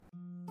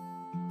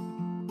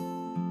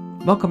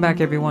Welcome back,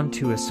 everyone,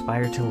 to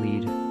Aspire to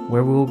Lead,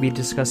 where we will be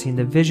discussing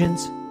the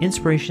visions,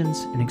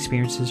 inspirations, and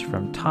experiences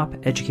from top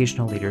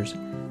educational leaders.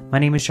 My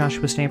name is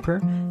Joshua Stamper,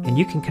 and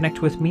you can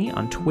connect with me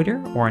on Twitter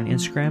or on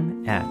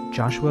Instagram at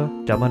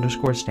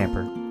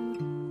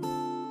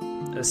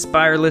Joshua_Stamper.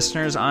 Aspire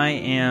listeners, I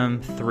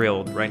am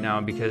thrilled right now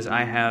because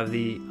I have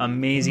the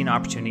amazing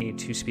opportunity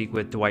to speak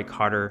with Dwight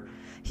Carter.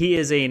 He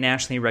is a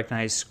nationally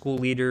recognized school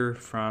leader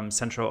from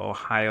Central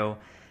Ohio,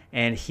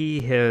 and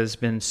he has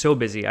been so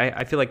busy.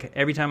 I feel like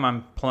every time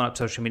I'm pulling up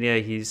social media,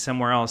 he's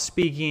somewhere else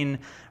speaking,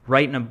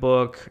 writing a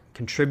book,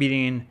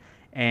 contributing,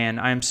 and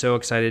I'm so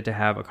excited to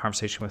have a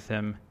conversation with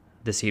him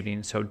this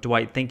evening. So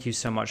Dwight, thank you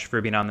so much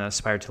for being on the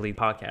Aspire to Lead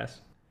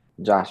podcast.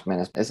 Josh,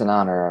 man, it's an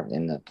honor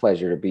and a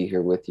pleasure to be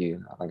here with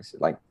you. Like I said,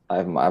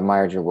 I've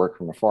admired your work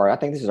from afar. I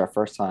think this is our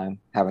first time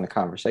having a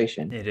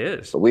conversation. It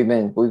is. But we've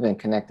been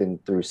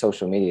connected through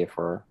social media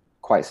for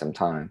quite some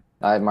time.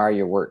 I admire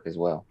your work as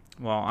well.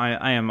 Well,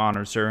 I am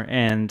honored, sir,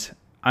 and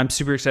I'm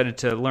super excited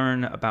to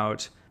learn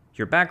about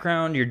your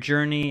background, your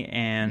journey,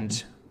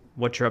 and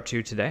what you're up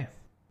to today.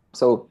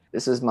 So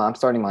I'm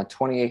starting my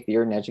 28th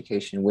year in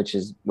education, which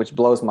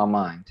blows my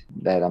mind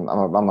that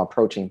I'm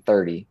approaching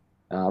 30.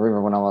 I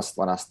remember when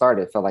I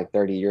started, it felt like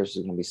 30 years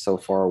was going to be so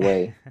far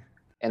away,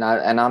 and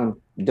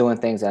I'm doing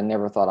things I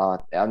never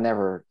thought I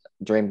never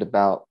dreamed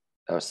about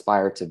or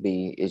aspired to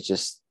be. It's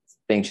just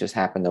things just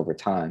happened over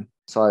time.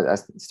 So I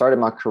started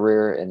my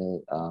career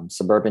in a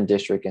suburban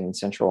district in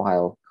Central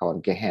Ohio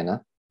called Gahanna,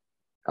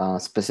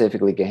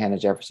 specifically Gahanna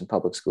Jefferson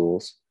Public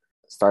Schools.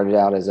 Started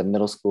out as a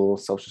middle school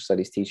social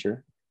studies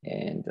teacher,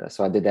 and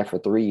so I did that for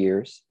 3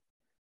 years.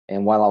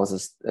 And while I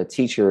was a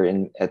teacher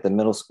at the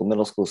middle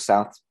school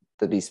South,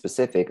 to be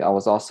specific, I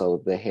was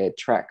also the head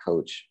track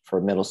coach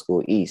for middle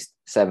school East,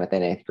 7th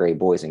and 8th grade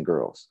boys and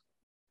girls.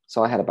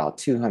 So I had about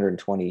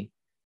 220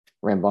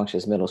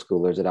 rambunctious middle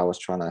schoolers that I was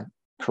trying to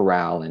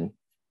corral, and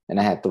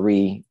I had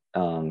 3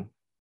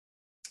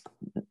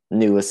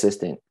 new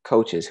assistant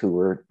coaches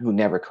who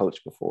never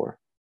coached before.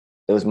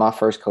 It was my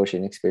first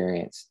coaching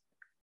experience.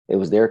 It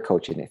was their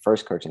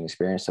first coaching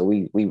experience. So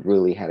we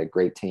really had a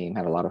great team,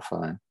 had a lot of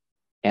fun.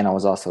 And I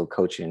was also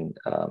coaching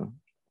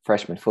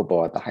freshman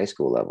football at the high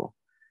school level.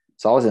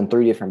 So I was in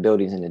 3 different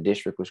buildings in the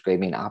district, which gave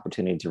me an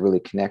opportunity to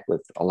really connect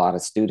with a lot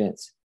of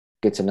students,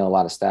 get to know a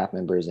lot of staff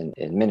members and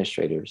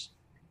administrators.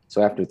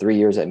 So after 3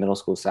 years at Middle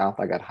School South,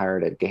 I got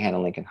hired at Gahanna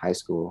Lincoln High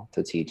School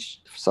to teach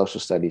social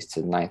studies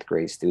to 9th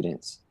grade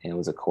students. And it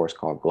was a course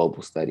called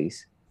Global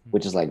Studies,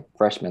 which is like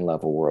freshman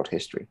level world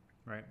history.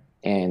 Right.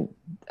 And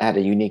I had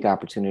a unique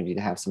opportunity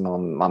to have some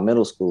of my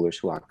middle schoolers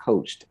who I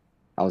coached.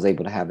 I was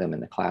able to have them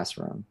in the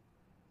classroom.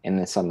 And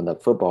then some of the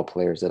football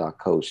players that I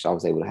coached, I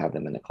was able to have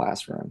them in the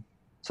classroom.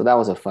 So that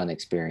was a fun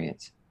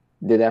experience.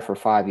 Did that for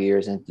 5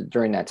 years. And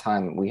during that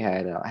time, we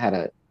had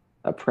a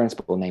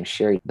principal named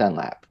Sherry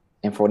Dunlap.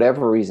 And for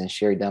whatever reason,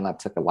 Sherry Dunlap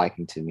took a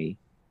liking to me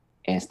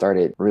and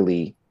started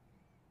really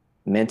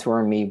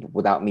mentoring me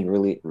without me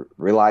really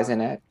realizing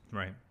that.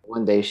 Right.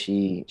 One day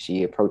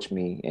she approached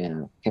me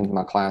and came to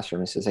my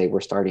classroom and says, "Hey,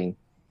 we're starting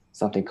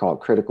something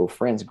called Critical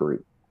Friends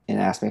Group," and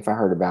asked me if I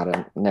heard about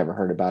it. Never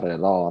heard about it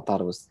at all. I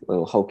thought it was a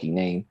little hokey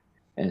name.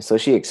 And so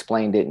she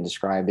explained it and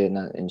described it.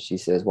 And she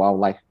says, "Well, I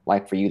would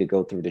like for you to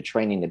go through the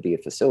training to be a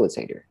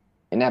facilitator."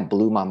 And that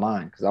blew my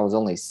mind because I was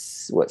only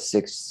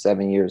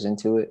 6-7 years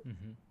into it.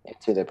 Mm-hmm.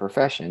 Into the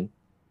profession.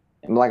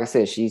 And like I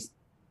said,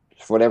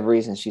 for whatever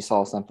reason, she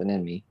saw something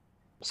in me.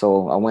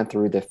 So I went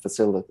through the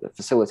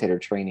facilitator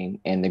training,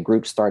 and the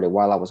group started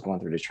while I was going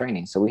through the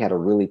training. So we had a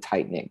really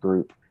tight-knit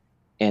group.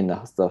 And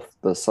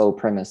the sole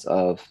premise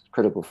of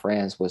Critical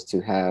Friends was to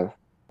have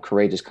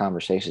courageous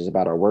conversations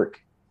about our work,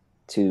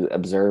 to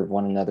observe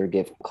one another,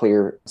 give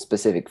clear,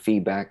 specific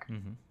feedback,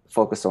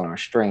 focus on our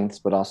strengths,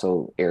 but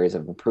also areas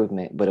of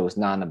improvement, but it was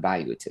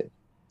non-evaluative.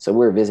 So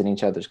we were visiting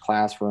each other's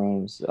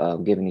classrooms,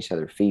 giving each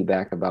other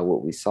feedback about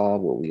what we saw,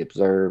 what we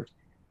observed,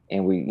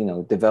 and we,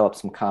 developed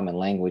some common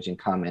language and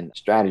common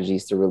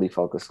strategies to really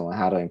focus on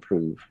how to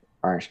improve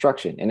our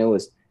instruction. And it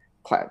was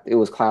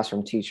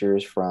classroom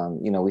teachers from,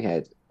 we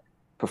had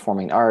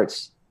performing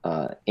arts,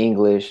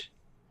 English,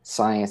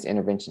 science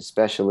intervention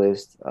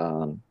specialists,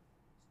 a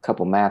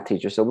couple math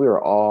teachers. So we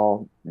were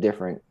all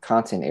different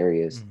content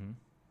areas,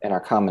 and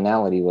our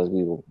commonality was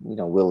we were,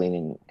 willing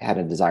and had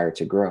a desire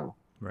to grow.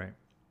 Right.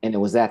 And it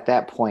was at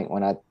that point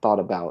when I thought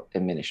about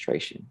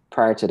administration.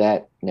 Prior to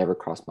that, never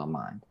crossed my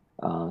mind.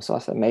 So I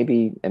said,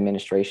 maybe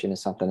administration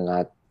is something that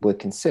I would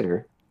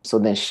consider. So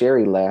then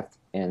Sherry left,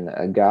 and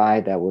a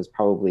guy that was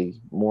probably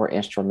more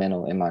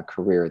instrumental in my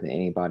career than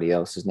anybody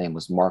else, his name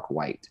was Mark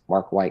White.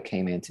 Mark White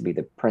came in to be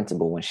the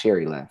principal when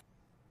Sherry left.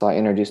 So I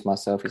introduced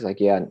myself. He's like,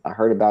 "Yeah, I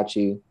heard about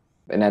you."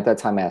 And at that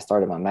time, I had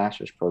started my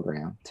master's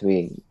program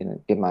to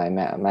get my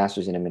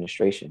master's in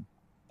administration.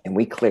 And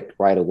we clicked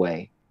right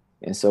away.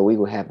 And so we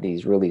would have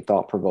these really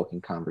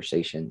thought-provoking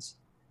conversations.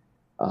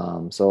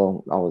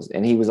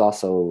 And he was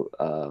also,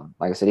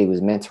 like I said, he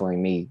was mentoring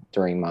me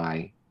during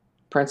my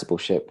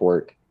principalship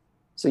work.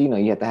 So, you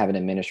have to have an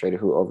administrator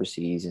who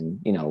oversees and,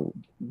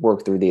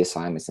 work through the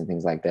assignments and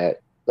things like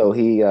that. So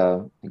he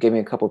gave me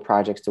a couple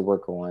projects to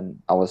work on.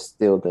 I was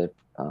still the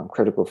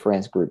critical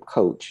friends group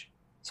coach.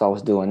 So I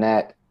was doing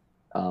that.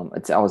 I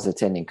was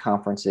attending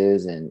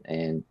conferences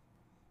and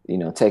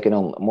taking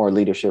on more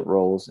leadership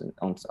roles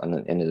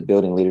in the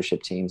building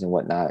leadership teams and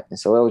whatnot. And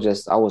so it was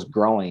just, I was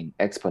growing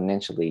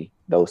exponentially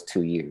those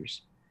 2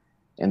 years.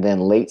 And then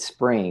late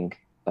spring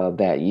of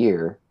that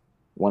year,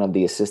 one of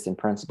the assistant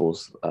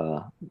principals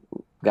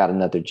got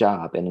another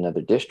job in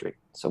another district.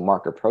 So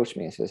Mark approached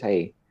me and says,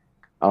 "Hey,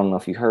 I don't know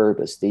if you heard,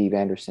 but Steve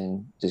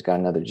Anderson just got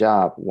another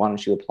job. Why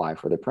don't you apply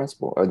for the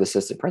principal or the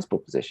assistant principal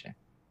position?"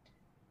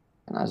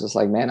 And I was just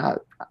like, "Man,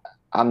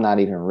 I'm not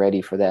even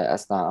ready for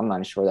that. I'm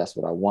not sure that's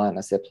what I want."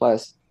 I said,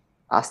 "Plus,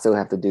 I still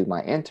have to do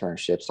my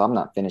internship, so I'm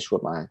not finished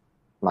with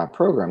my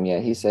program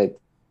yet." He said,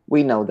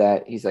 "We know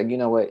that." He's like, "You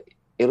know what?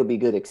 It'll be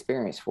good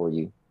experience for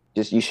you.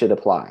 Just you should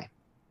apply."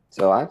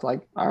 So I was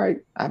like, "All right,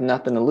 I have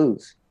nothing to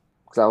lose,"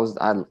 because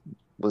I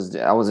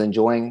was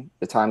enjoying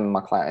the time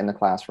in the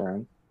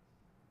classroom.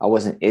 I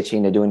wasn't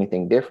itching to do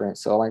anything different.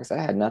 So like I said,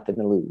 I had nothing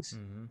to lose.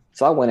 Mm-hmm.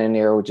 So I went in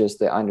there with just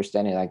the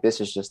understanding, like, this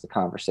is just a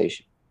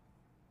conversation.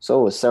 So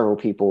it was several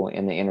people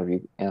in the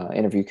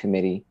interview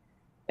committee,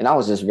 and I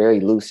was just very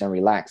loose and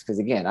relaxed because,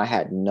 again, I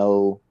had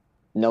no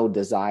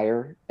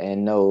desire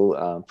and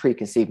no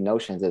preconceived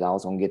notions that I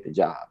was going to get the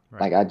job.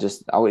 Right. Like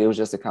it was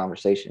just a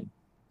conversation.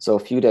 So a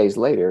few days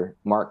later,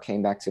 Mark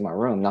came back to my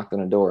room, knocked on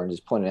the door, and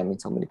just pointed at me and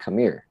told me to come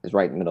here. It was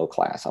right in the middle of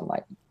class. I'm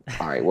like,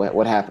 "All right,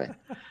 what happened?"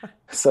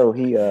 So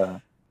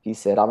he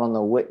said, "I don't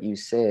know what you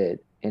said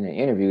in the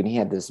interview," and he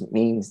had this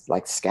mean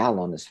like scowl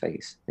on his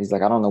face. He's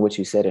like, "I don't know what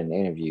you said in the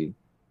interview."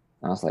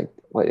 And I was like,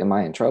 "What, am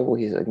I in trouble?"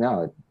 He's like,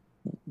 "No,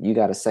 you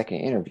got a second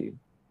interview."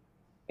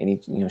 And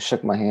he,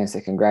 shook my hand,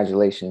 said,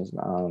 "Congratulations.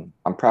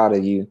 I'm proud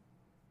of you."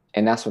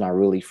 And that's when I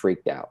really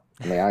freaked out.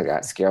 I mean, I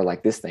got scared,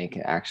 like, this thing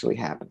can actually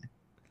happen.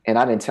 And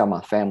I didn't tell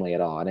my family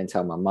at all. I didn't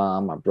tell my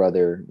mom, my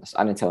brother.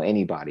 I didn't tell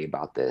anybody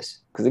about this.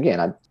 Because,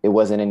 again, it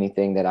wasn't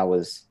anything that I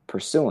was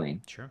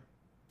pursuing. Sure.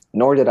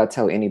 Nor did I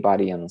tell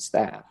anybody on the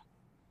staff.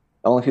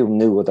 The only people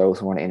knew were those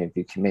who were on the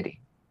interview committee.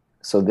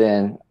 So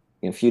then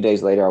a few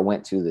days later, I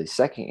went to the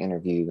second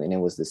interview, and it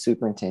was the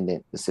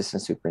superintendent,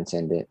 assistant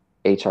superintendent,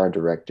 HR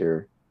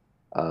director,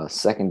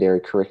 secondary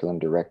curriculum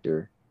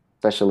director,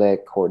 special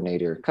ed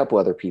coordinator, a couple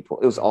other people.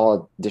 It was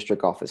all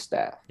district office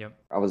staff. Yep.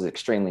 I was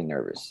extremely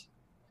nervous.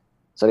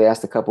 So they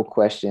asked a couple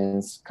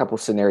questions, couple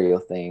scenario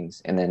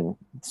things, and then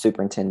the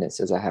superintendent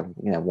says, "I have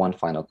one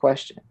final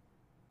question."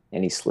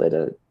 And he slid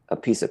a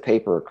piece of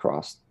paper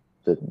across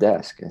the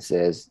desk and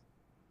says,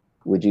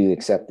 "Would you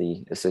accept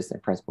the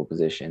assistant principal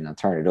position?" I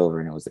turned it over,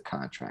 and it was the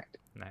contract.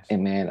 Nice.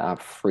 And man, I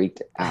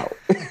freaked out.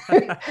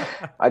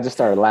 I just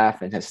started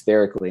laughing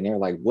hysterically, and they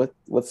were like,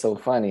 what's so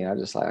funny? And I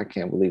was just like, I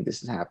can't believe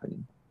this is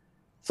happening.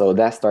 So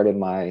that started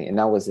and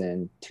that was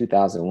in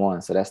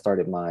 2001. So that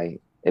started my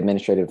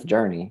administrative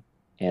journey.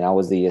 And I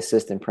was the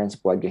assistant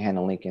principal at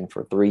Gahanna Lincoln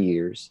for 3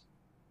 years.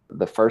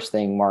 The first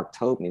thing Mark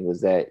told me was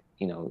that,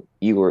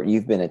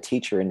 you've been a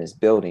teacher in this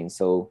building,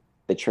 so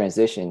the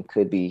transition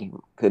could be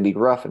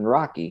rough and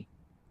rocky.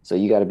 So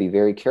you got to be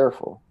very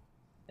careful.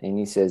 And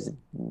he says,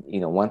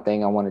 one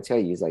thing I want to tell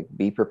you is, like,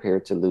 be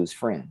prepared to lose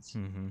friends,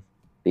 mm-hmm.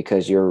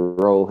 because your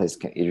role is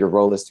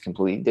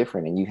completely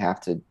different, and you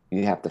have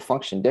to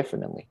function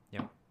differently.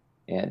 Yeah.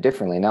 And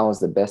differently. And that was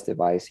the best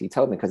advice he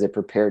told me, because it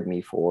prepared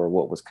me for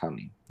what was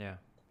coming. Yeah.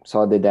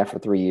 So I did that for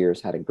 3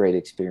 years, had a great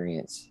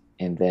experience,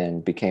 and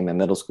then became a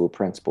middle school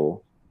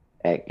principal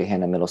at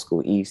Gahanna Middle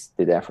School East.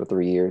 Did that for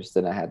 3 years.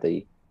 Then I had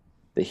the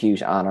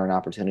huge honor and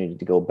opportunity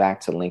to go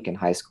back to Lincoln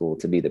High School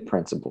to be the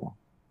principal.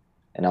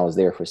 And I was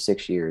there for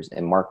 6 years.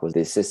 And Mark was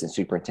the assistant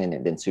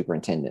superintendent, then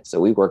superintendent. So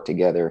we worked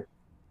together,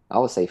 I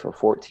would say, for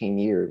 14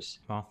 years,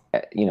 wow.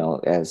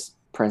 As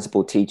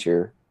principal,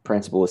 teacher,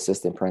 principal,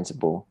 assistant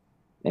principal,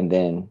 and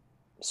then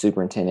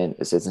superintendent,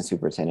 assistant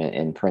superintendent,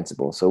 and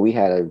principal. So we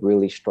had a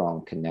really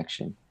strong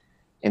connection.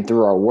 And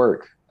through our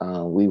work,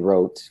 we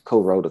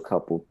co-wrote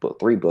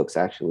 3 books,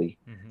 actually.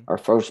 Mm-hmm. Our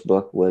first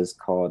book was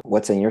called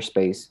What's in Your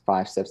Space?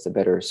 5 Steps to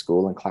Better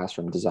School and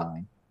Classroom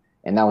Design.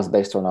 And that was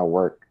based on our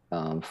work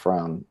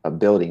from a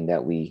building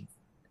that we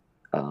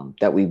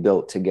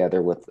built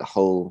together with a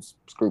whole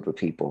group of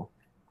people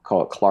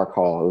called Clark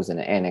Hall. It was in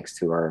an annex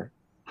to our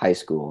high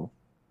school.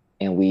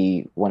 And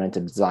we wanted to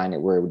design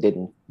it where it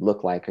didn't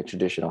look like a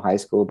traditional high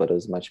school, but it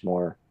was much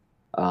more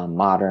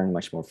modern,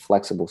 much more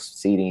flexible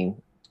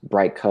seating,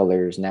 bright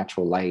colors,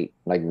 natural light,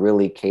 like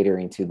really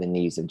catering to the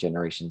needs of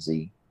Generation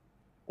Z.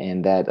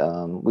 And that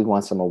we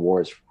won some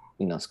awards.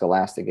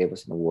 Scholastic gave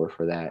us an award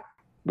for that.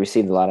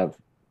 Received a lot of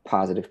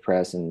positive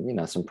press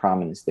and, some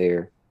prominence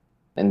there.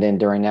 And then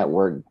during that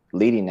work,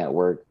 leading that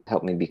work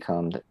helped me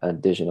become a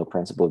digital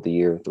principal of the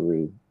year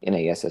through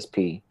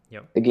NASSP.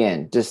 Yep.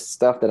 Again, just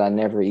stuff that I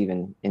never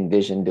even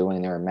envisioned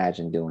doing or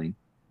imagined doing.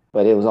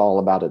 But it was all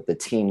about the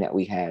team that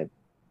we had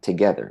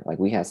together. Like,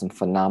 we had some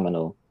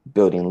phenomenal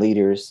building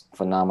leaders,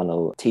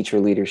 phenomenal teacher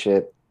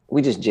leadership.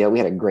 We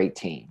had a great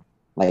team.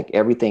 Like,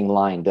 everything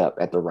lined up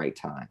at the right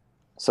time.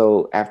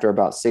 So after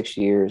about 6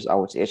 years, I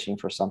was itching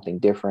for something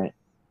different.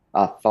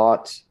 I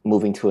thought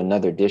moving to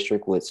another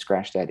district would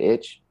scratch that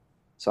itch.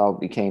 So I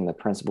became a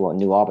principal at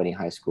New Albany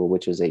High School,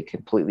 which was a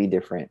completely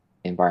different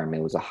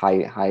environment. It was a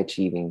high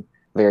achieving,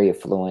 very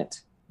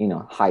affluent,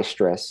 high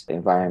stress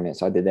environment.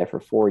 So I did that for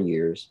 4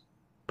 years.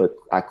 But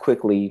I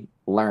quickly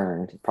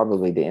learned,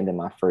 probably the end of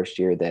my first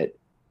year, that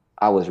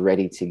I was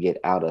ready to get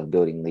out of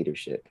building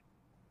leadership.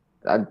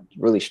 I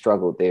really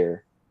struggled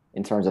there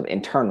in terms of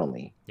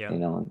internally.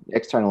 Yeah.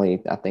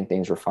 Externally, I think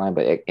things were fine,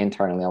 but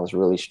internally, I was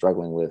really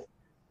struggling with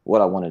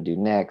what I want to do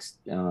next.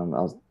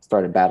 I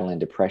started battling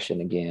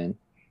depression again,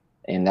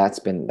 and that's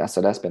been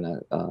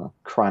a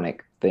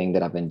chronic thing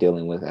that I've been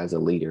dealing with as a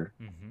leader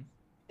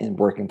and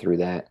working through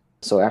that.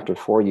 So after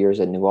 4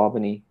 years at New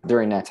Albany,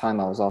 during that time,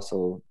 I was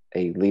also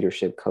a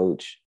leadership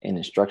coach and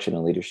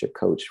instructional leadership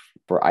coach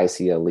for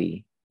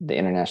ICLE, the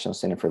International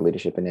Center for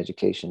Leadership and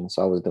Education.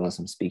 So I was doing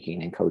some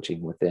speaking and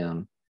coaching with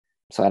them.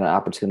 So I had an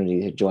opportunity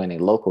to join a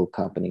local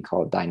company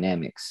called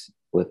Dynamics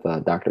with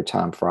Dr.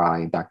 Tom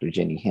Fry, Dr.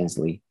 Jenny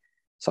Hensley.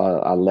 So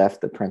I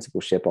left the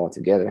principalship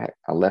altogether.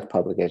 I left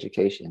public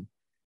education,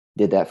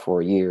 did that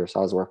for a year.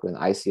 So I was working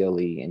with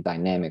ICLE and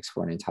Dynamics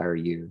for an entire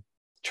year,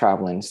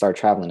 started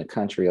traveling the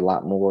country a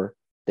lot more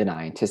than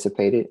I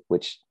anticipated,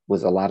 which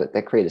was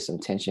that created some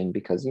tension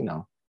because,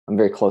 I'm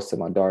very close to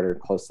my daughter,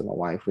 close to my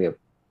wife. We have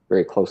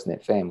very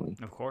close-knit family.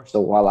 Of course.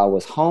 So while I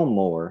was home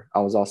more, I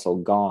was also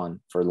gone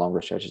for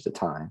longer stretches of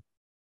time.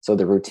 So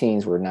the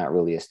routines were not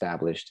really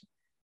established.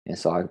 And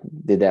so I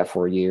did that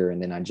for a year,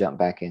 and then I jumped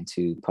back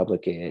into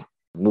public ed,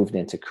 moved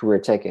into career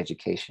tech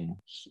education.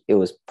 It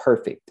was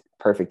perfect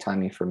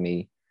timing for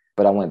me.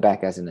 But I went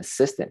back as an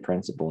assistant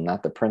principal,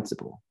 not the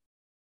principal.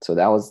 So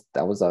that was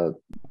a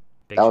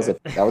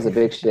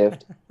big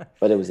shift,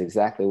 but it was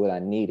exactly what I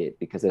needed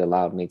because it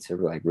allowed me to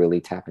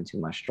really tap into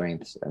my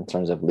strengths in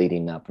terms of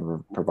leading up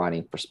and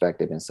providing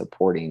perspective and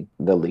supporting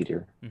the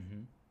leader.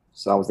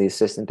 So I was the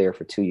assistant there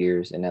for 2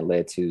 years, and that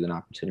led to an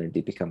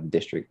opportunity to become a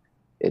district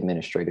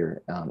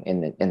administrator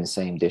in the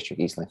same district,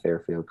 Eastland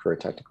Fairfield Career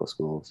Technical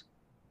Schools,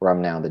 where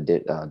I'm now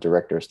the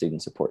director of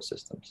student support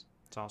systems.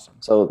 That's awesome.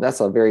 So that's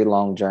a very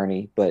long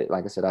journey, but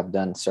like I said, I've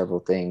done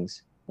several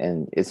things,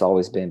 and it's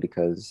always been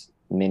because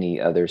many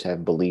others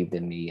have believed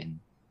in me and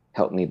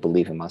helped me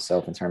believe in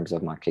myself in terms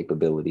of my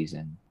capabilities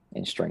and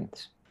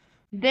strengths.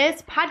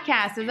 This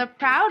podcast is a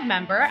proud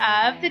member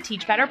of the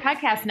Teach Better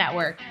Podcast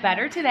Network.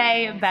 Better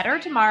today, better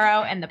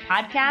tomorrow, and the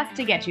podcast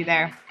to get you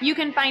there. You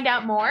can find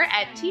out more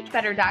at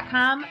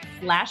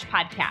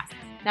teachbetter.com/podcasts.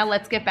 Now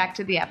let's get back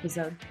to the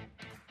episode.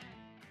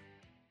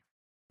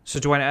 So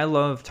Dwight, I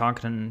love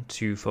talking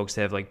to folks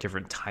that have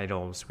different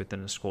titles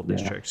within the school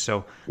district.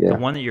 So the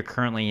one that you're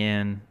currently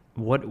in,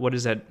 what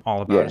is that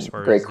all about? As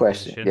far great as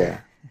question.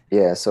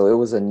 Yeah. So it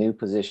was a new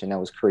position that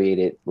was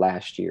created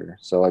last year.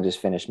 So I just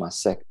finished my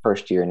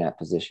first year in that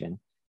position.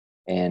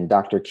 And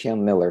Dr.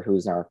 Kim Miller,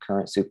 who's our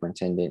current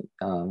superintendent,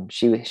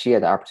 she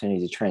had the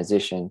opportunity to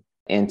transition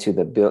into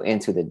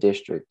the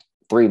district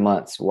 3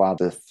 months while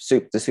the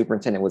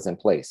superintendent was in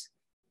place.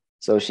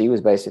 So she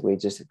was basically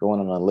just going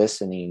on a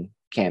listening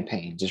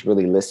campaign, just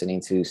really listening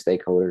to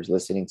stakeholders,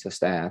 listening to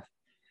staff.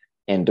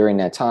 And during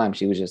that time,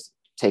 she was just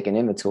taking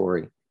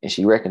inventory. And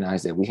she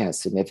recognized that we had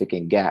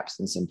significant gaps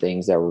in some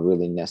things that were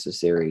really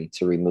necessary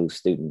to remove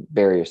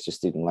barriers to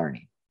student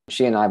learning.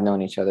 She and I have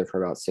known each other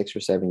for about 6 or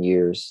 7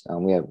 years.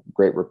 We have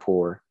great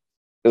rapport.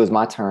 It was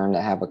my turn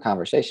to have a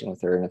conversation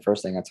with her. And the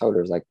first thing I told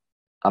her was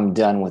I'm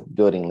done with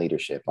building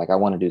leadership. I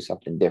want to do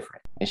something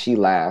different. And she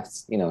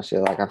laughed, she was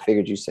I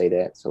figured you'd say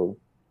that. So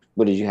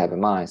what did you have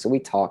in mind? So we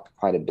talked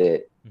quite a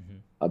bit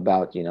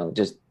about,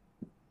 just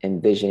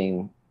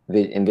envisioning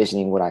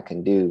what I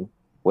can do,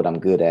 what I'm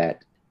good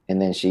at. And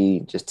then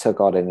she just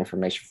took all that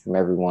information from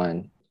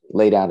everyone,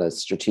 laid out a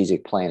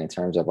strategic plan in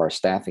terms of our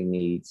staffing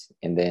needs.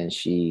 And then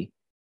she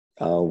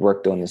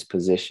worked on this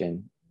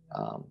position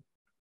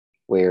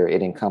where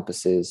it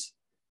encompasses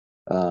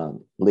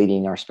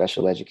leading our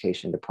special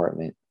education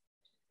department,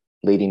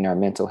 leading our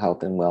mental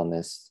health and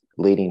wellness,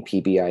 leading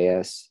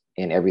PBIS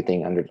and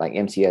everything under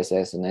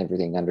MTSS and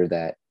everything under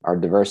that, our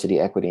diversity,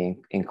 equity, and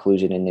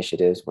inclusion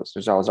initiatives,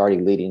 which I was already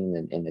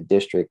leading in the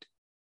district,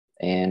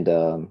 and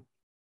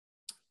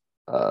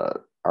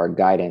our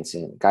guidance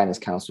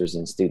counselors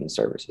and student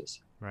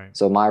services. Right.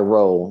 So in my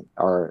role,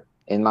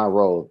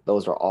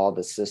 those are all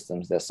the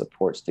systems that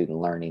support student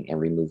learning and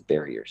remove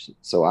barriers.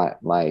 So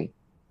my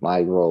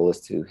role is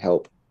to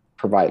help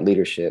provide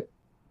leadership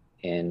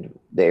in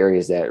the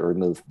areas that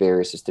remove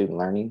barriers to student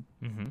learning.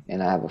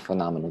 And I have a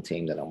phenomenal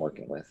team that I'm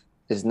working with.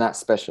 It's not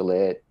special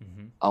ed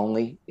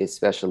only, it's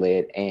special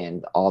ed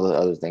and all the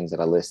other things that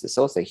I listed.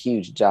 So it's a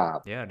huge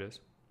job. Yeah, it is.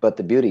 But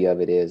the beauty of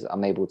it is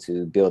I'm able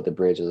to build the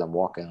bridge as I'm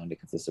walking on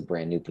because it's a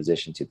brand new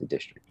position to the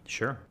district.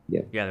 Sure.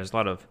 Yeah. Yeah, there's a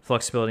lot of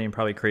flexibility and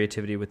probably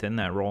creativity within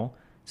that role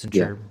since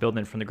you're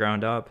building it from the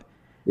ground up.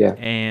 Yeah.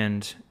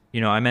 And,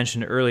 I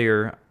mentioned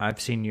earlier,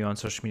 I've seen you on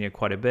social media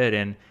quite a bit.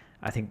 And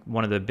I think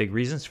one of the big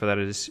reasons for that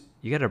is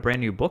you got a brand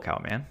new book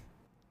out, man.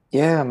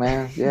 Yeah,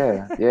 man.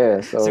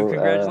 Yeah. So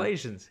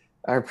congratulations.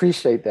 I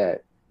appreciate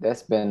that.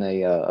 That's been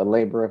a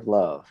labor of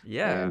love.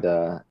 Yeah. And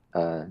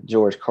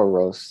George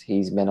Couros.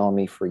 He's been on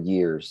me for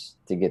years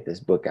to get this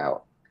book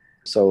out.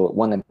 So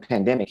when the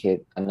pandemic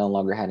hit, I no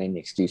longer had any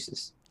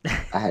excuses.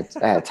 I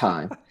had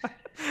time.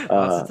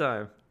 Lots of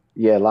time.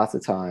 Yeah, lots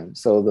of time.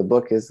 So the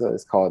book is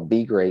called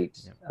Be Great,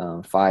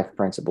 Yep. 5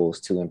 Principles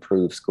to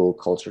Improve School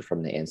Culture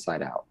from the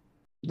Inside Out.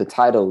 The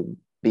title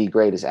Be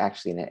Great is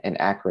actually an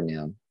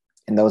acronym.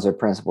 And those are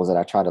principles that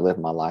I try to live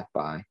my life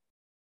by.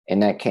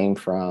 And that came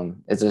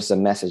from, it's just a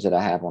message that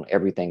I have on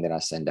everything that I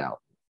send out.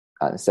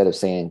 Instead of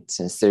saying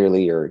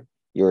sincerely or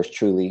yours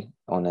truly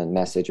on a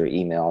message or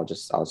email,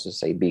 I'll just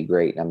say be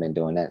great. And I've been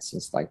doing that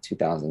since like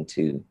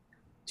 2002,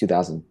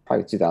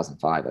 probably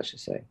 2005, I should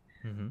say.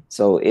 Mm-hmm.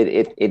 So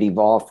it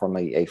evolved from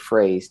a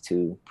phrase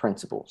to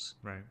principles.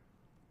 Right.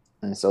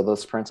 And so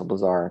those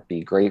principles are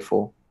be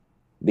grateful,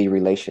 be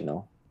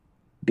relational,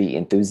 be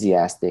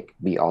enthusiastic,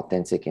 be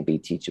authentic, and be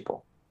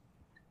teachable.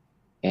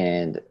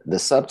 And the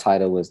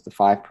subtitle was the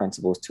 5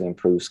 Principles to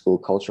Improve School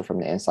Culture from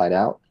the Inside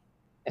Out.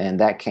 And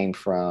that came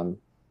from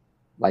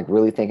like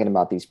really thinking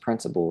about these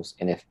principles.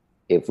 And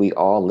if we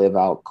all live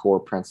out core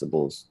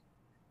principles,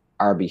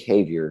 our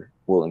behavior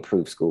will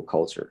improve school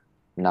culture.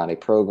 Not a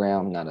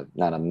program,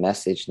 not a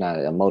message, not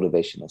a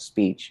motivational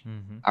speech.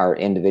 Mm-hmm. Our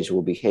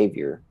individual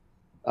behavior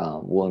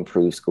will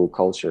improve school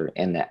culture,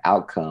 and the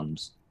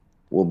outcomes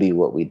will be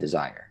what we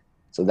desire.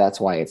 So that's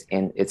why it's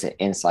an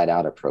inside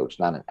out approach,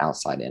 not an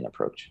outside in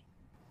approach.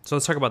 So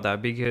let's talk about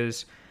that,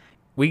 because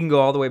we can go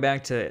all the way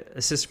back to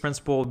assistant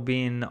principal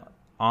being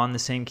on the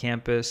same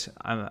campus.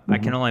 I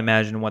can only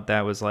imagine what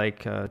that was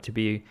like to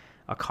be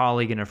a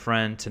colleague and a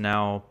friend to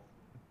now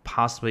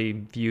possibly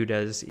viewed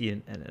as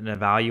an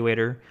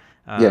evaluator,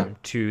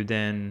 to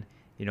then,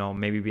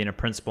 maybe being a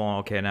principal.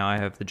 Okay, now I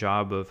have the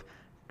job of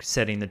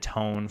setting the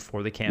tone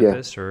for the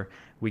campus. Or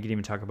we could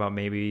even talk about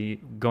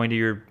maybe going to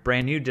your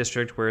brand new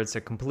district where it's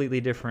a completely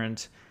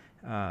different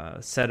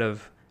set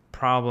of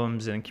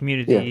problems and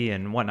community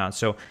and whatnot.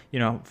 So,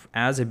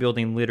 as a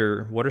building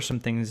leader, what are some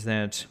things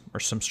that or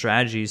some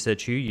strategies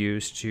that you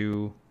use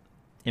to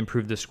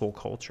improve the school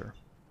culture?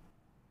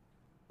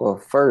 Well,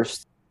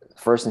 first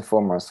and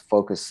foremost,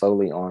 focus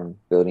solely on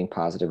building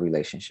positive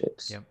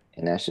relationships. Yep.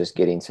 And that's just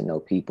getting to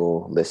know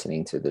people,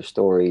 listening to their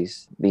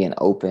stories, being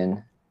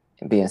open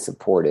and being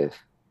supportive,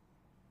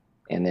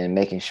 and then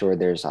making sure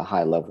there's a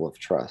high level of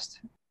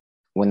trust.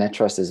 When that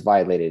trust is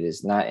violated,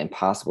 it's not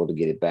impossible to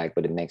get it back,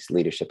 but it makes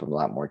leadership a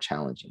lot more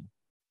challenging.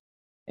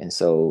 And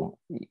so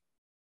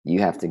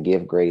you have to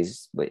give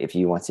grace, but if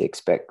you want to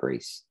expect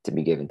grace to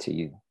be given to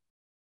you.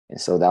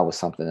 And so that was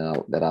something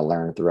that I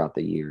learned throughout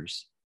the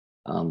years.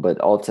 But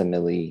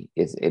ultimately,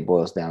 it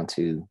boils down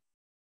to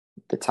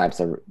the types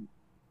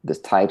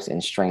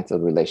and strength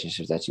of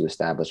relationships that you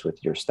establish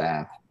with your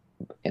staff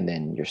and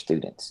then your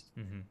students.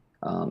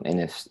 Mm-hmm.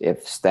 And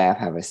if staff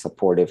have a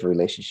supportive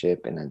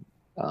relationship and a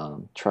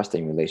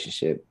trusting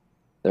relationship,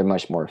 they're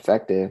much more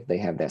effective. They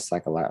have that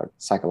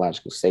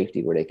psychological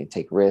safety where they can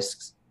take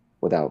risks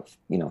without,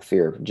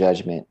 fear of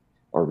judgment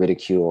or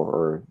ridicule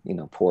or,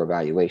 poor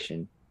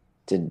evaluation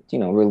to,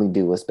 really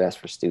do what's best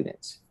for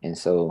students. And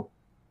so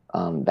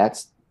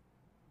that's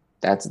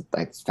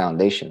like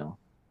foundational.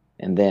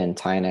 And then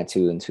tying that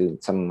into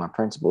some of my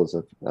principles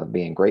of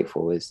being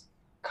grateful is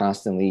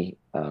constantly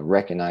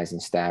recognizing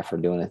staff for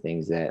doing the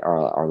things that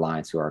are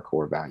aligned to our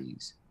core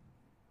values.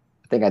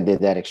 I think I did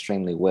that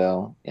extremely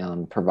well,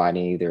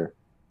 providing either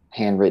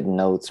handwritten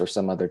notes or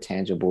some other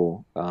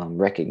tangible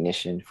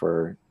recognition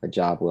for a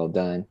job well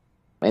done.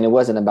 And it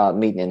wasn't about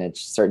meeting a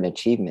certain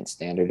achievement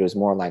standard. It was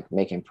more like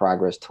making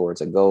progress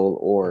towards a goal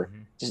or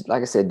just,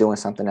 like I said, doing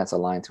something that's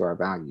aligned to our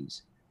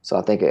values. So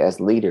I think as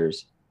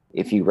leaders,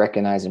 if you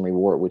recognize and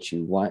reward what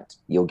you want,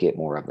 you'll get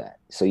more of that.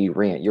 So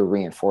you're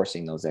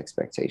reinforcing those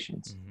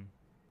expectations. Mm-hmm.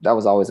 That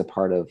was always a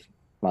part of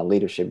my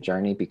leadership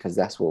journey because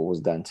that's what was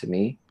done to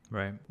me.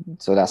 Right.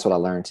 So that's what I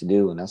learned to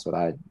do, and that's what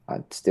I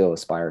still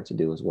aspire to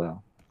do as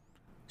well.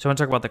 So I want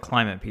to talk about the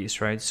climate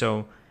piece, right?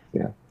 So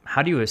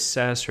how do you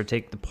assess or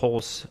take the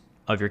pulse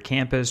of your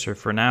campus, or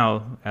for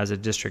now, as a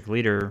district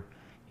leader,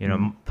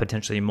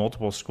 potentially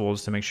multiple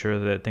schools, to make sure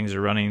that things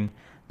are running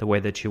the way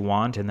that you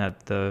want and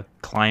that the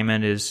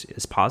climate is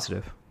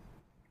positive?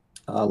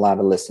 A lot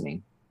of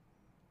listening.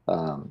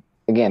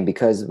 Again,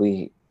 because of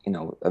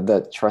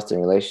the trust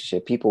and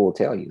relationship, people will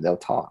tell you, they'll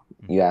talk.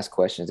 Mm-hmm. You ask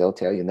questions, they'll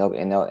tell you,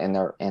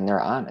 and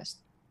they're honest.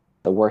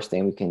 The worst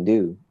thing we can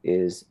do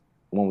is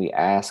when we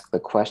ask the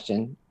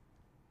question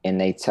and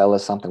they tell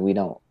us something we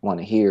don't want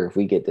to hear, if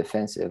we get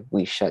defensive,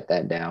 we shut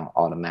that down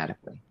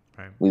automatically.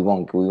 Right. We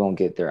won't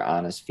get their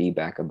honest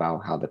feedback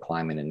about how the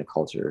climate and the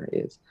culture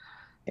is.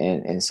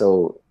 And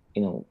so,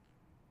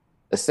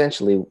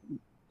 essentially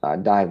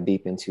dive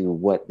deep into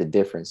what the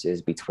difference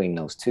is between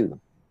those two.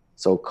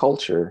 So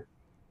culture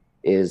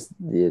is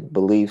the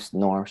beliefs,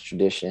 norms,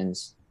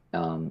 traditions,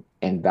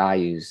 and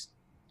values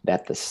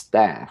that the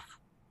staff,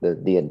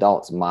 the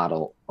adults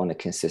model on a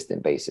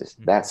consistent basis.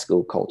 Mm-hmm. That's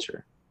school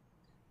culture.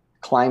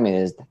 Climate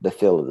is the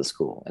feel of the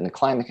school, and the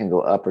climate can go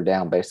up or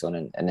down based on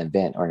an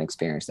event or an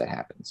experience that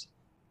happens.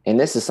 And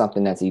this is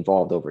something that's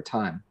evolved over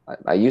time.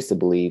 I used to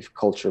believe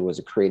culture was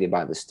created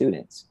by the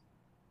students,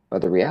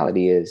 But the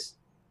reality is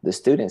the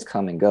students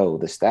come and go.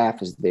 The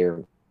staff is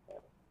there,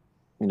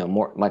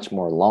 much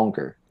more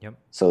longer. Yep.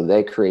 So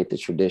they create the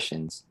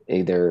traditions,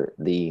 either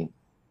the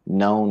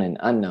known and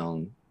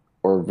unknown,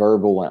 or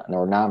verbal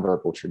or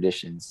nonverbal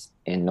traditions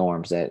and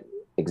norms that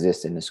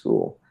exist in the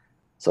school.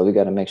 So we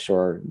got to make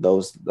sure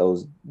those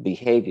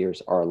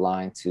behaviors are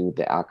aligned to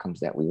the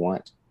outcomes that we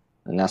want,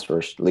 and that's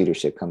where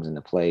leadership comes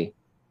into play.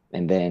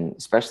 And then,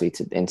 especially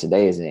in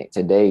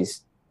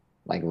today's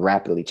like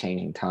rapidly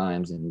changing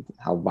times and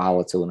how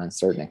volatile and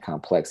uncertain and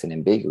complex and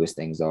ambiguous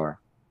things are,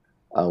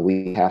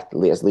 we have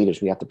to, as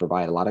leaders, we have to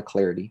provide a lot of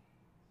clarity,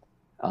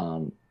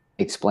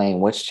 explain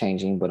what's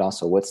changing, but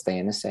also what's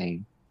staying the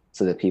same,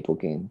 so that people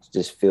can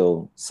just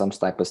feel some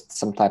type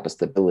of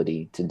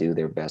stability to do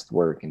their best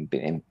work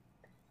and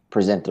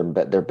present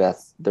their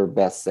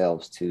best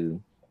selves to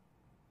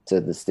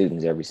the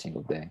students every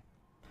single day.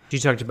 You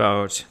talked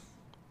about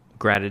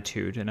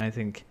gratitude, and I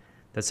think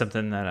that's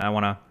something that I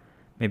want to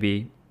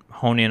maybe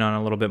hone in on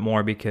a little bit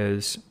more,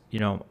 because I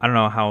don't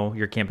know how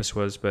your campus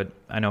was, but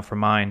I know for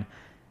mine,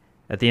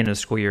 at the end of the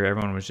school year,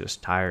 everyone was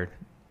just tired.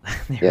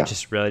 They were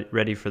just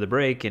ready for the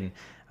break, and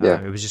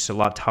it was just a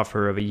lot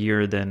tougher of a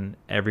year than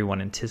everyone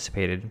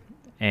anticipated.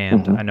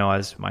 And I know,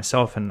 as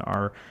myself and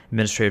our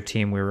administrative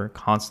team, we were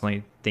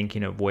constantly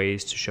thinking of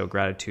ways to show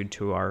gratitude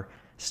to our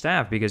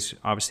staff, because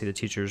obviously the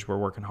teachers were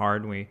working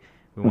hard, and we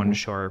wanted to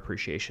show our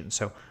appreciation.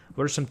 So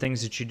what are some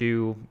things that you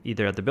do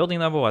either at the building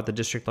level, at the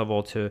district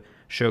level, to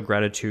show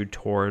gratitude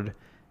toward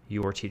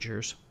your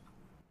teachers?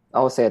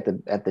 I would say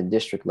at the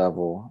district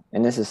level,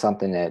 and this is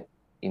something that,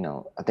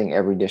 I think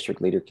every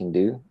district leader can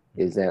do,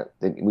 is that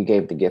we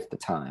gave the gift of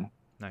time.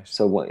 Nice.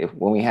 So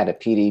when we had a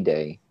PD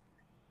day,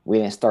 we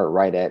didn't start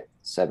right at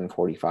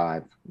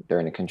 7:45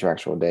 during the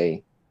contractual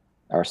day.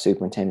 Our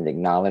superintendent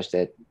acknowledged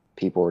that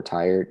people were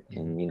tired,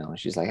 and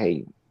she's like,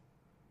 "Hey,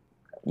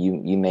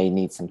 you may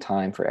need some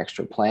time for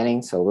extra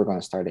planning, so we're going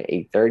to start at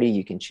 8:30.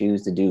 You can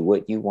choose to do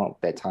what you want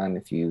with that time.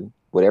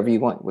 Whatever you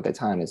want with that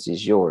time, it's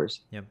just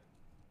yours." Yep.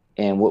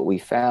 And what we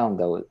found,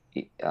 though,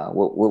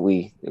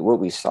 what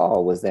we saw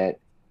was that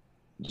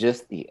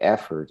just the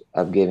effort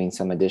of giving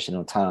some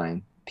additional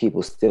time,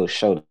 people still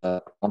showed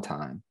up on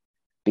time,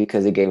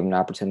 because it gave them an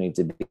opportunity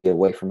to be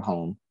away from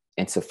home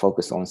and to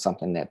focus on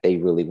something that they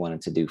really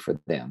wanted to do for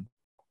them.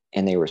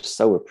 And they were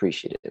so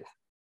appreciative.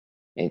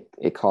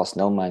 It cost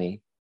no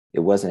money.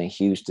 It wasn't a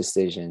huge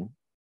decision.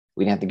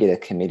 We didn't have to get a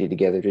committee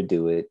together to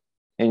do it.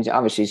 And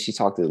obviously she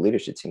talked to the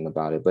leadership team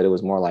about it, but it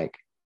was more like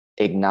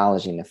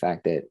acknowledging the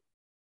fact that,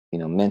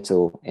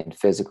 mental and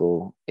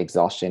physical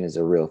exhaustion is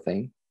a real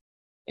thing,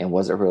 and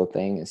was a real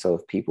thing. And so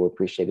if people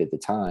appreciated the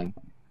time,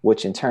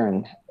 which in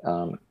turn,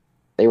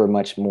 they were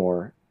much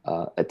more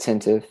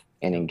attentive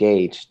and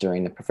engaged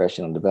during the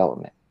professional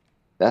development.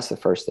 That's the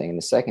first thing. And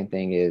the second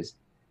thing is,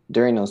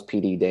 during those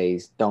PD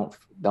days,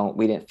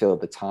 we didn't fill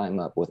the time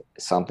up with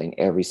something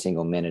every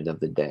single minute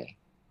of the day.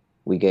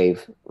 We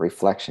gave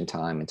reflection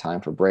time and time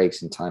for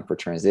breaks and time for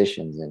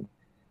transitions and,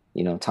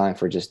 time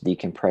for just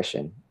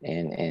decompression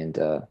and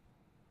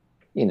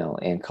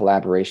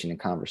collaboration and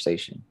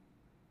conversation.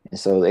 And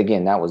so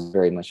again, that was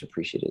very much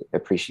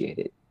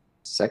appreciated.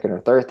 Second or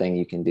third thing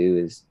you can do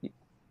is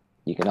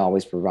you can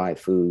always provide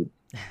food.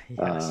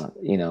 Yes.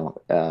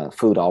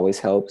 Food always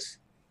helps,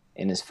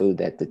 and it's food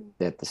that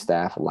the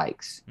staff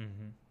likes.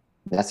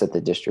 That's at the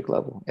district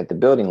level. At the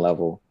building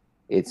level,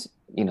 it's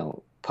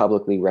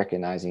publicly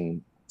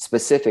recognizing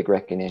specific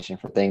recognition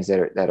for things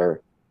that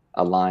are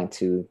aligned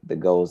to the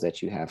goals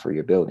that you have for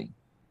your building.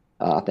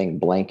 I think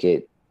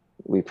blanket,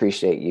 we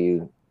appreciate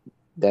you,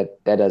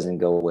 that doesn't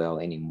go well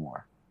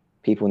anymore.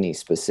 People need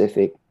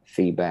specific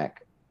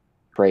feedback,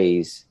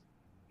 praise,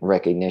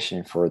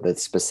 recognition for the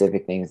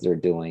specific things they're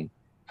doing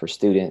for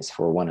students,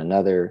 for one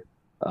another,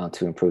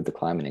 to improve the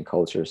climate and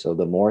culture. So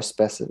the more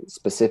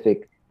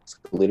specific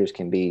leaders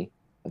can be,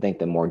 I think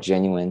the more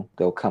genuine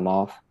they'll come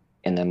off,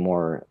 and the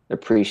more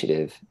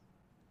appreciative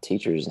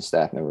teachers and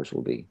staff members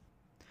will be.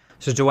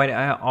 So Dwight,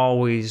 I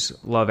always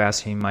love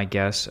asking my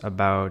guests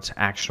about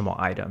actionable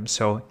items.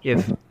 So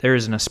if there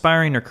is an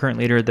aspiring or current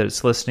leader that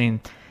is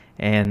listening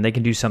and they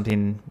can do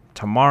something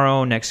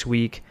tomorrow, next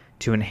week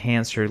to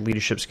enhance their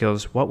leadership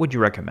skills, what would you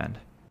recommend?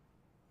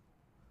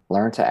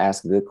 Learn to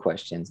ask good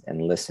questions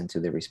and listen to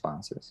the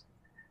responses.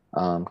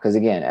 Because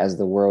again, as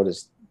the world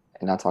is,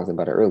 and I talked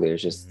about it earlier,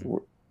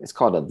 it's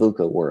called a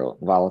VUCA world: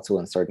 volatile,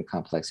 uncertain,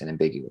 complex, and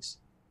ambiguous.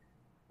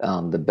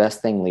 The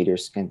best thing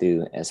leaders can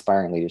do,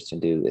 aspiring leaders can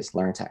do, is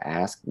learn to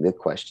ask good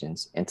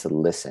questions and to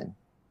listen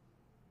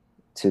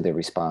to the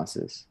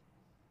responses.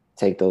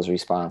 Take those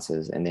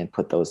responses and then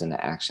put those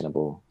into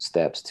actionable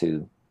steps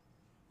to,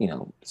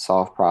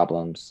 solve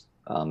problems,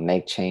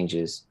 make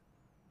changes,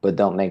 but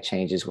don't make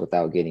changes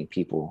without getting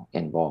people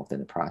involved in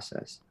the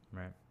process.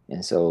 Right.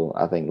 And so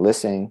I think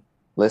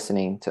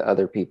listening to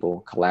other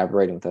people,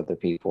 collaborating with other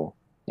people,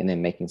 and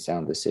then making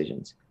sound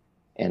decisions.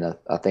 And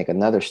I think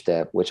another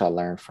step, which I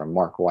learned from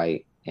Mark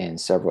White and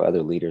several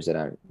other leaders that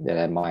I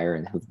admire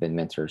and who've been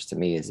mentors to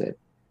me, is that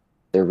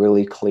they're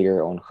really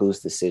clear on whose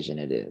decision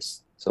it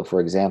is. So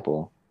for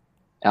example,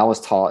 I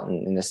was taught,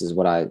 and this is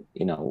what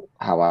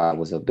how I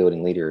was a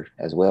building leader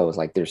as well, is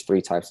like there's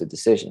three types of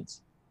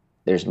decisions.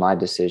 There's my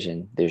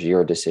decision, there's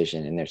your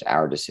decision, and there's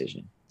our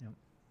decision. Yep.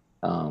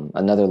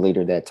 Another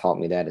leader that taught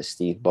me that is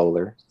Steve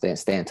Bowler,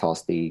 Stand Tall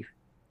Steve.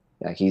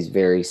 He's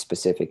very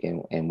specific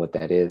in what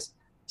that is.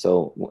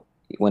 So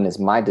when it's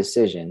my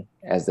decision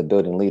as the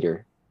building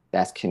leader,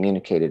 that's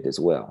communicated as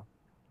well.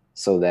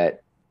 So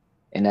that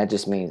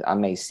just means I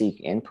may seek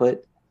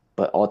input,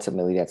 but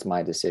ultimately that's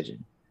my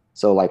decision.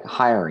 So like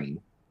hiring,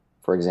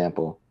 for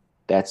example,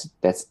 that's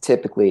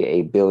typically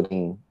a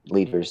building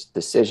leader's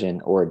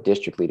decision or a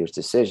district leader's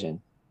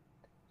decision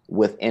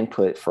with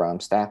input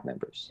from staff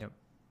members. Yep.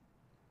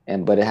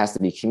 But it has to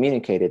be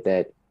communicated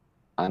that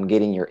I'm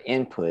getting your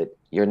input,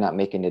 you're not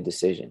making the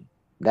decision.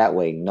 That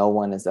way, no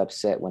one is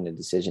upset when the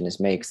decision is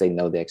made because they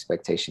know the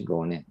expectation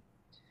going in.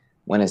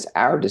 When it's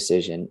our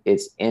decision,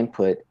 it's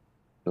input,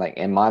 like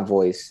in my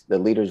voice, the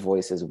leader's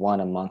voice is one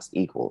amongst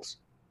equals.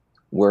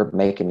 We're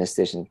making this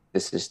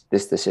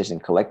decision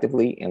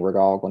collectively, and we're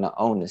all going to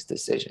own this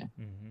decision.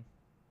 Mm-hmm.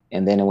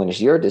 And then when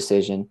it's your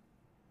decision,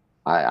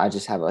 I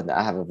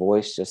have a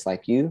voice just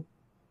like you,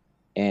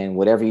 and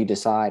whatever you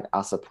decide,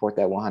 I'll support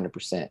that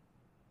 100%.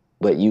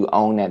 But you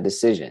own that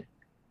decision,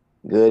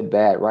 good,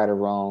 bad, right or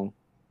wrong,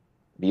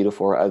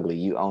 beautiful or ugly.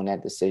 You own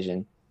that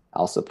decision.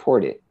 I'll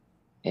support it.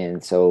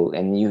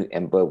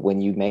 But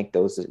when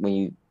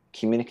you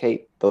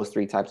communicate those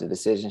three types of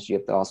decisions, you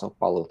have to also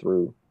follow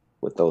through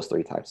with those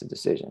three types of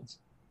decisions.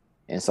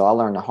 And so I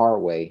learned the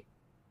hard way,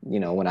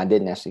 when I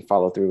didn't actually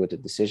follow through with the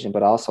decision,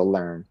 but I also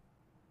learned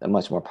a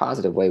much more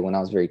positive way when I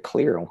was very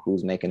clear on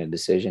who's making a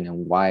decision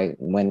and why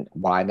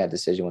that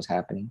decision was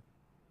happening.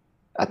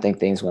 I think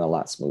things went a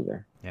lot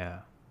smoother. Yeah.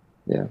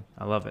 Yeah.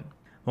 I love it.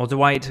 Well,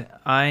 Dwight,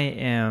 I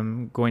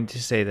am going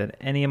to say that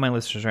any of my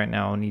listeners right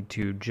now need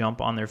to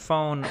jump on their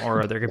phone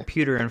or their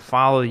computer and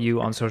follow you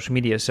on social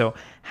media. So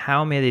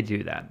how may they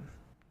do that?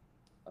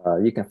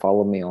 You can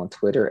follow me on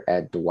Twitter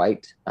at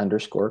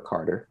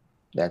Dwight_Carter.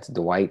 That's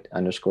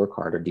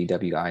Dwight_Carter,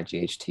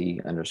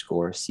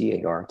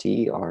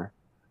 DWIGHT_CARTER.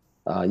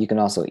 You can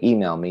also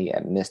email me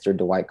at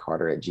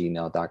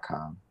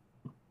mrdwightcarter@gmail.com.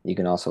 You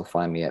can also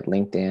find me at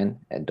LinkedIn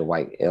at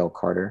Dwight L.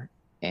 Carter,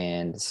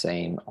 and the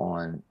same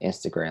on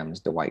Instagram as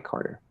Dwight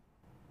Carter.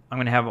 I'm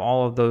going to have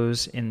all of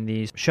those in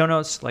the show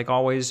notes, like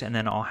always, and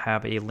then I'll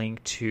have a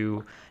link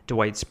to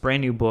Dwight's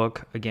brand new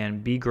book, again,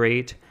 Be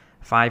Great,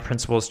 5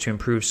 Principles to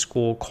Improve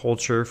School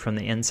Culture from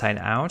the Inside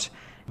Out.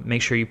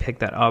 Make sure you pick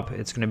that up.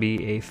 It's going to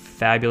be a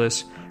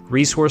fabulous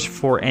resource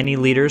for any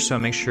leader, so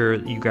make sure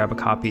you grab a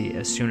copy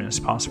as soon as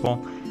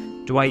possible.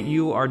 Dwight,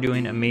 you are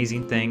doing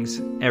amazing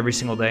things every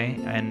single day,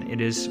 and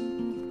it has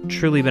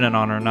truly been an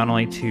honor not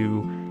only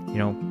to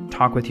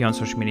talk with you on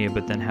social media,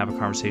 but then have a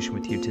conversation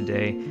with you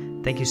today.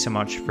 Thank you so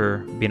much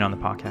for being on the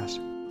podcast.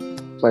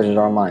 Pleasure's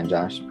all mine,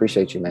 Josh.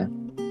 Appreciate you, man.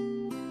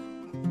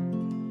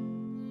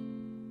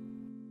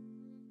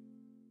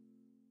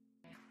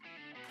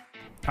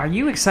 Are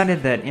you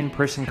excited that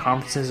in-person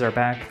conferences are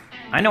back?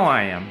 I know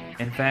I am.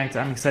 In fact,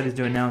 I'm excited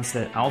to announce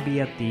that I'll be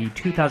at the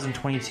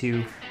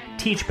 2022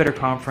 Teach Better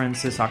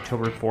Conference this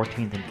October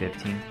 14th and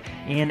 15th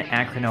in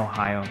Akron,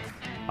 Ohio.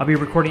 I'll be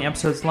recording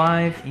episodes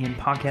live in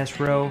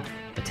Podcast Row,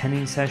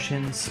 attending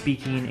sessions,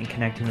 speaking, and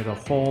connecting with a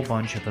whole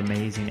bunch of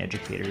amazing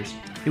educators.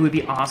 It would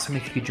be awesome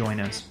if you could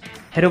join us.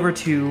 Head over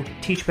to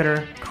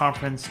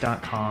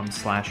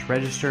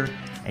teachbetterconference.com/register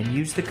and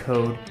use the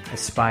code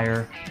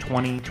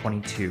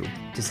ASPIRE2022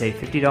 to save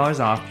 $50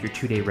 off your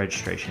 2-day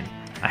registration.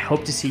 I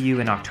hope to see you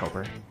in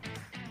October.